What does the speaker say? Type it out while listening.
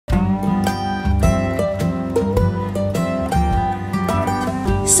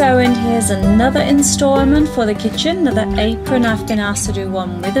So, and here's another installment for the kitchen, another apron. I've been asked to do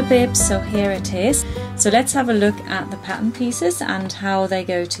one with a bib, so here it is. So let's have a look at the pattern pieces and how they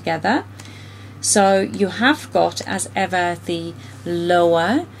go together. So you have got, as ever, the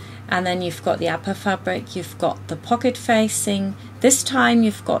lower, and then you've got the upper fabric, you've got the pocket facing. This time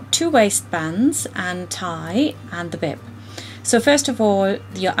you've got 2 waistbands and tie and the bib. So first of all,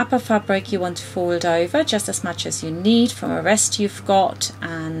 your upper fabric you want to fold over just as much as you need from a rest you've got,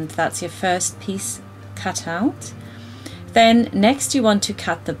 and that's your first piece cut out. Then next you want to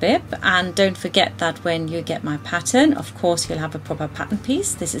cut the bib, and don't forget that when you get my pattern, of course you'll have a proper pattern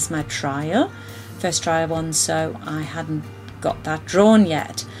piece. This is my trial, first trial one, so I hadn't got that drawn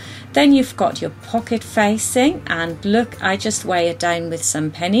yet. Then you've got your pocket facing, and look, I just weigh it down with some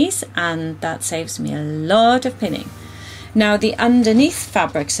pennies and that saves me a lot of pinning. Now the underneath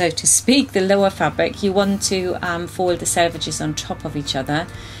fabric, so to speak, the lower fabric, you want to fold the selvages on top of each other,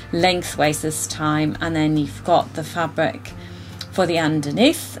 lengthways this time, and then you've got the fabric for the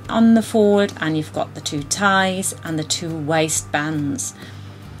underneath on the fold, and you've got the 2 ties and the 2 waistbands.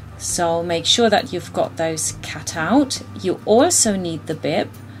 So make sure that you've got those cut out. You also need the bib,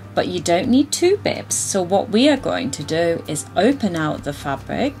 but you don't need 2 bibs. So what we are going to do is open out the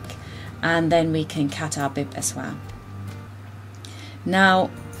fabric, and then we can cut our bib as well. Now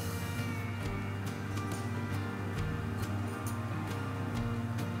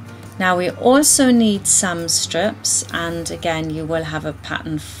we also need some strips, and again you will have a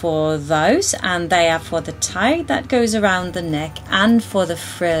pattern for those, and they are for the tie that goes around the neck and for the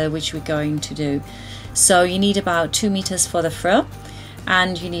frill, which we're going to do. So you need about 2 meters for the frill,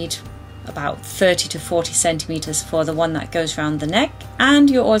 and you need about 30 to 40 centimeters for the one that goes around the neck, and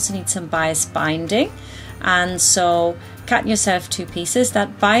you also need some bias binding. And so cut yourself 2 pieces.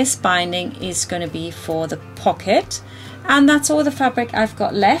 That bias binding is going to be for the pocket, and that's all the fabric I've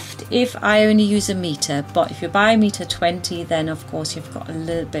got left if I only use a meter. But if you buy 1.20 meters, then of course you've got a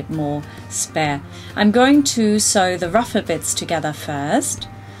little bit more spare. I'm going to sew the ruffle bits together first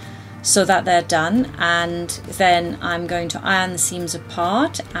so that they're done, and then I'm going to iron the seams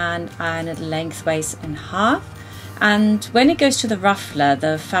apart and iron it lengthways in half. And when it goes to the ruffler,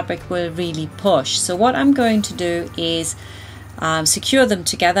 the fabric will really push. So what I'm going to do is secure them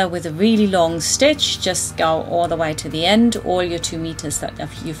together with a really long stitch. Just go all the way to the end, all your 2 meters that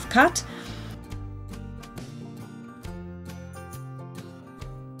you've cut.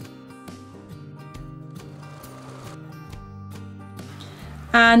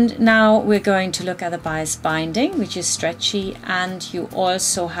 And now we're going to look at the bias binding, which is stretchy, and you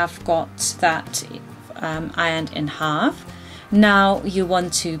also have got that ironed in half. Now you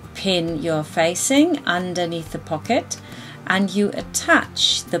want to pin your facing underneath the pocket, and you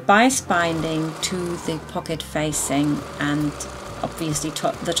attach the bias binding to the pocket facing and obviously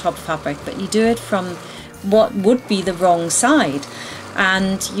the top fabric, but you do it from what would be the wrong side.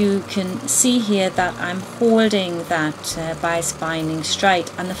 And you can see here that I'm holding that bias binding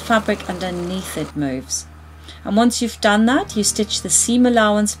straight, and the fabric underneath it moves. And once you've done that, you stitch the seam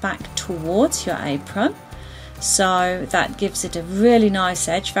allowance back towards your apron, so that gives it a really nice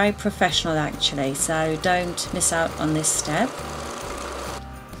edge, very professional actually, so don't miss out on this step.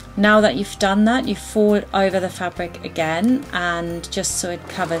 Now that you've done that, you fold over the fabric again, and just so it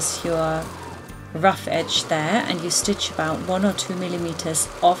covers your rough edge there, and you stitch about 1 or 2 millimeters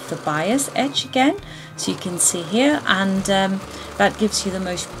off the bias edge again, so you can see here, and that gives you the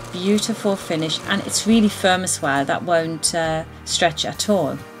most beautiful finish, and it's really firm as well. That won't stretch at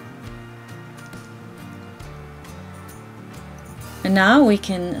all. And now we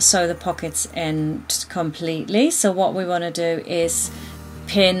can sew the pockets in completely. So what we want to do is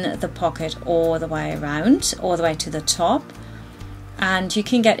pin the pocket all the way around, all the way to the top, and you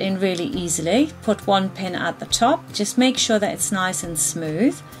can get in really easily. Put 1 pin at the top, just make sure that it's nice and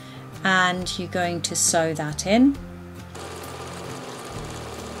smooth, and you're going to sew that in.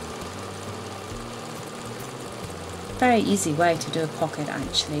 Very easy way to do a pocket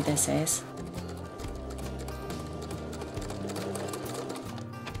actually, this is.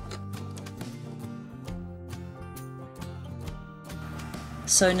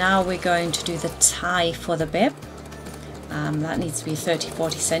 So now we're going to do the tie for the bib. That needs to be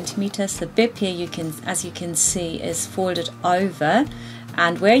 30-40 centimeters. The bib here, as you can see, is folded over,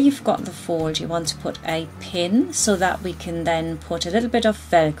 and where you've got the fold you want to put a pin so that we can then put a little bit of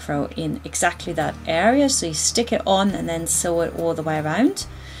Velcro in exactly that area. So you stick it on and then sew it all the way around,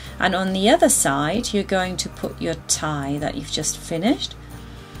 and on the other side you're going to put your tie that you've just finished,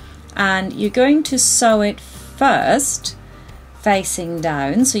 and you're going to sew it first facing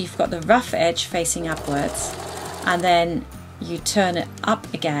down, so you've got the rough edge facing upwards, and then you turn it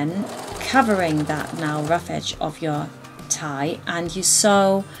up again, covering that now rough edge of your tie, and you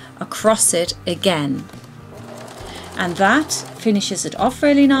sew across it again. And that finishes it off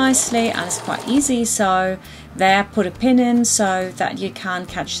really nicely, and it's quite easy. So there, put a pin in so that you can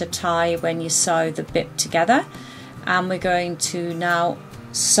catch the tie when you sew the bib together. And we're going to now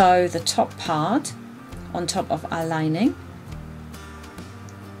sew the top part on top of our lining,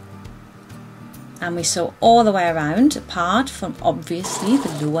 and we sew all the way around, apart from obviously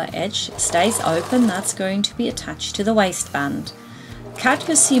the lower edge stays open. That's going to be attached to the waistband. Cut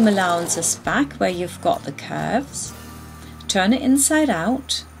your seam allowances back where you've got the curves, turn it inside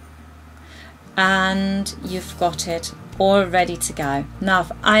out, and you've got it all ready to go. Now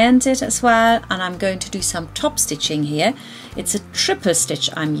I've ironed it as well, and I'm going to do some top stitching here. It's a triple stitch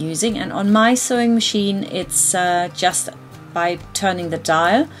I'm using, and on my sewing machine it's just by turning the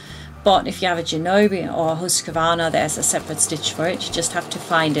dial, but if you have a Genobi or a Husqvarna, there's a separate stitch for it. You just have to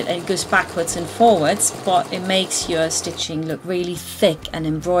find it, and it goes backwards and forwards, but it makes your stitching look really thick and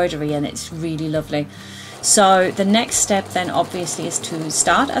embroidery, and it's really lovely. So the next step then obviously is to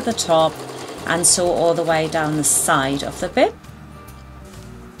start at the top and sew all the way down the side of the bib,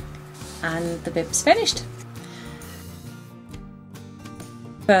 and the bib's finished.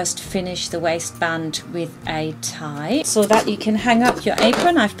 First finish the waistband with a tie so that you can hang up your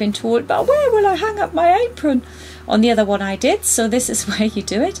apron. I've been told, but where will I hang up my apron? On the other one I did, so this is where you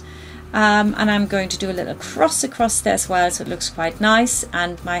do it. And I'm going to do a little cross across there as well, so it looks quite nice,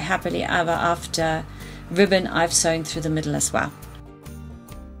 and my happily ever after ribbon I've sewn through the middle as well.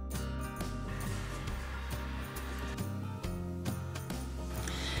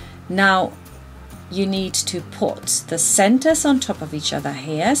 Now you need to put the centers on top of each other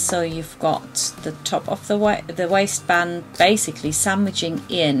here, so you've got the top of the waistband basically sandwiching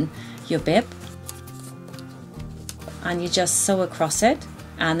in your bib, and you just sew across it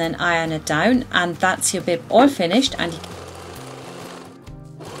and then iron it down, and that's your bib all finished. And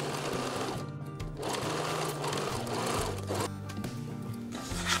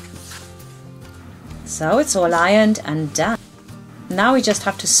so it's all ironed and done. Now we just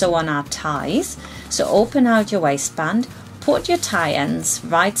have to sew on our ties. So open out your waistband, put your tie ends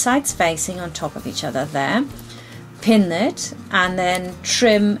right sides facing on top of each other there, pin it, and then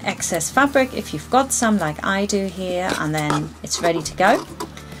trim excess fabric if you've got some like I do here, and then it's ready to go.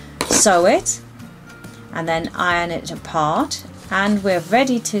 Sew it and then iron it apart, and we're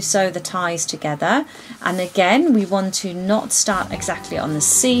ready to sew the ties together. And again, we want to not start exactly on the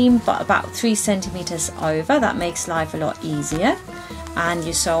seam, but about 3 centimeters over. That makes life a lot easier. And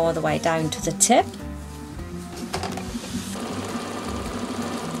you sew all the way down to the tip.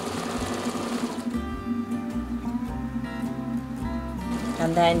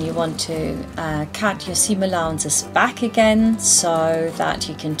 And then you want to cut your seam allowances back again so that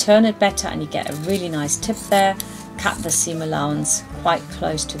you can turn it better and you get a really nice tip there. Cut the seam allowance quite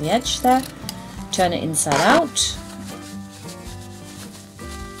close to the edge there. Turn it inside out.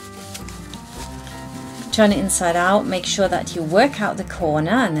 Turn it inside out, make sure that you work out the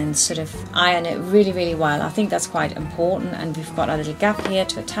corner and then sort of iron it really, really well. I think that's quite important, and we've got a little gap here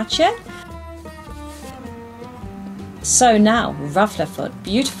to attach it. So now, ruffler foot,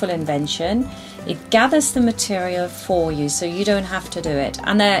 beautiful invention. It gathers the material for you, so you don't have to do it.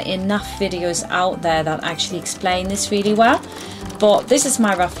 And there are enough videos out there that actually explain this really well. But this is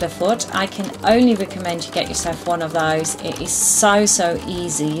my ruffler foot. I can only recommend you get yourself one of those. It is so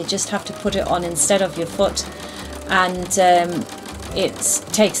easy. You just have to put it on instead of your foot, and it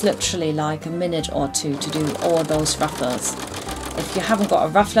takes literally like a minute or two to do all those ruffles. If you haven't got a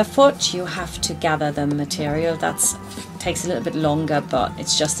ruffler foot, you have to gather the material. That takes a little bit longer, but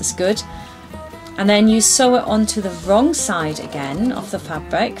it's just as good. And then you sew it onto the wrong side again of the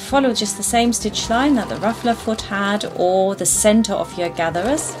fabric. Follow just the same stitch line that the ruffler foot had, or the center of your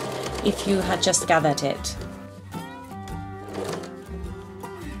gatherers if you had just gathered it.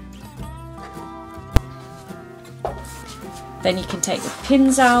 Then you can take the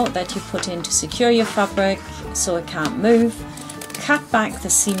pins out that you put in to secure your fabric so it can't move. Cut back the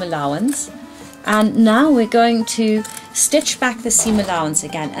seam allowance, and now we're going to stitch back the seam allowance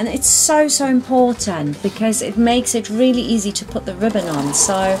again, and it's so important because it makes it really easy to put the ribbon on.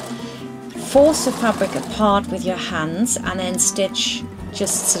 So force the fabric apart with your hands and then stitch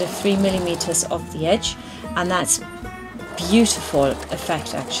just sort of 3 millimeters off the edge, and that's beautiful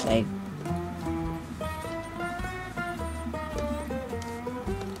effect actually.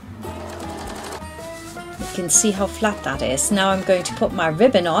 You can see how flat that is. Now I'm going to put my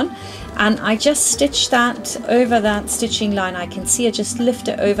ribbon on, and I just stitch that over that stitching line. I can see I just lift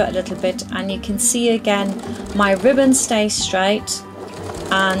it over a little bit, and you can see again my ribbon stays straight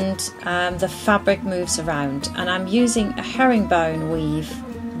and the fabric moves around, and I'm using a herringbone weave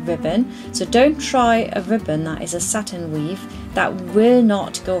ribbon. So don't try a ribbon that is a satin weave, that will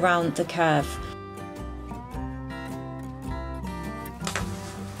not go around the curve.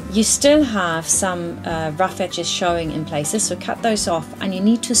 You still have some rough edges showing in places, so cut those off, and you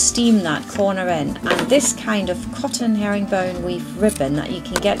need to steam that corner in. And this kind of cotton herringbone weave ribbon that you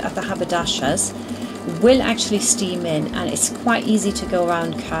can get at the haberdashers will actually steam in, and it's quite easy to go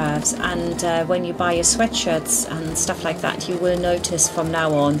around curves. And when you buy your sweatshirts and stuff like that, you will notice from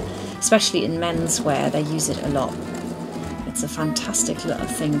now on, especially in menswear, they use it a lot. It's a fantastic little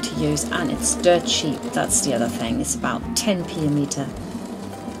thing to use, and it's dirt cheap. That's the other thing. It's about 10p a metre.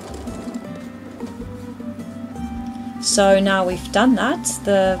 So now we've done that,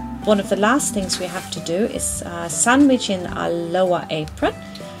 one of the last things we have to do is sandwich in our lower apron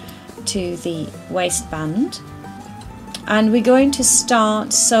to the waistband, and we're going to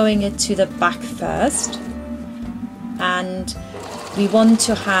start sewing it to the back first, and we want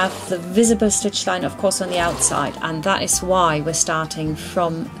to have the visible stitch line, of course, on the outside, and that is why we're starting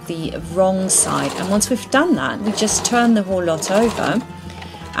from the wrong side. And once we've done that, we just turn the whole lot over,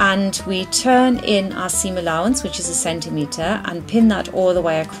 and we turn in our seam allowance, which is 1 centimetre, and pin that all the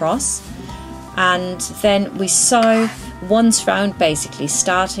way across, and then we sew once round, basically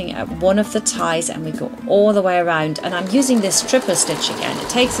starting at one of the ties, and we go all the way around. And I'm using this triple stitch again. It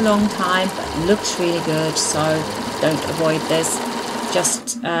takes a long time, but it looks really good, so don't avoid this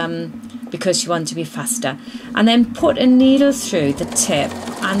just because you want to be faster. And then put a needle through the tip,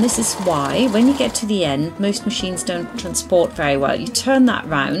 and this is why when you get to the end, most machines don't transport very well. You turn that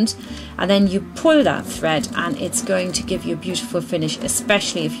round, and then you pull that thread, and it's going to give you a beautiful finish,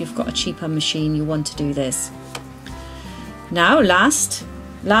 especially if you've got a cheaper machine. You want to do this. Now last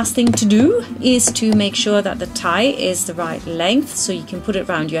thing to do is to make sure that the tie is the right length, so you can put it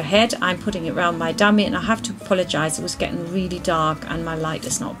around your head. I'm putting it around my dummy, and I have to apologize, it was getting really dark and my light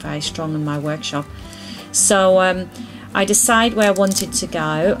is not very strong in my workshop. So I decide where I want it to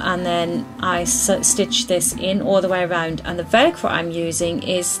go, and then I stitch this in all the way around. And the Velcro I'm using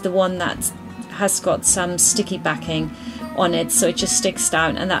is the one that has got some sticky backing on it, so it just sticks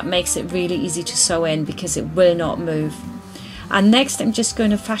down, and that makes it really easy to sew in because it will not move. And next I'm just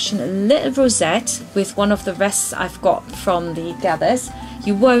going to fashion a little rosette with one of the rests I've got from the gathers.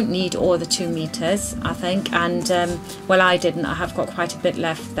 You won't need all the 2 meters, I think, and well, I didn't. I have got quite a bit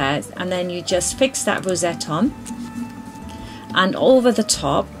left there. And then you just fix that rosette on, and over the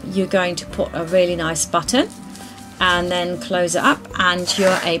top you're going to put a really nice button, and then close it up, and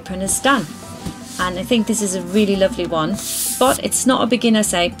your apron is done. And I think this is a really lovely one, but it's not a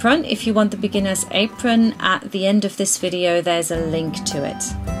beginner's apron. If you want the beginner's apron, at the end of this video there's a link to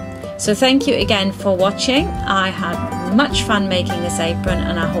it. So thank you again for watching. I had much fun making this apron,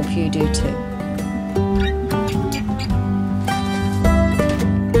 and I hope you do too.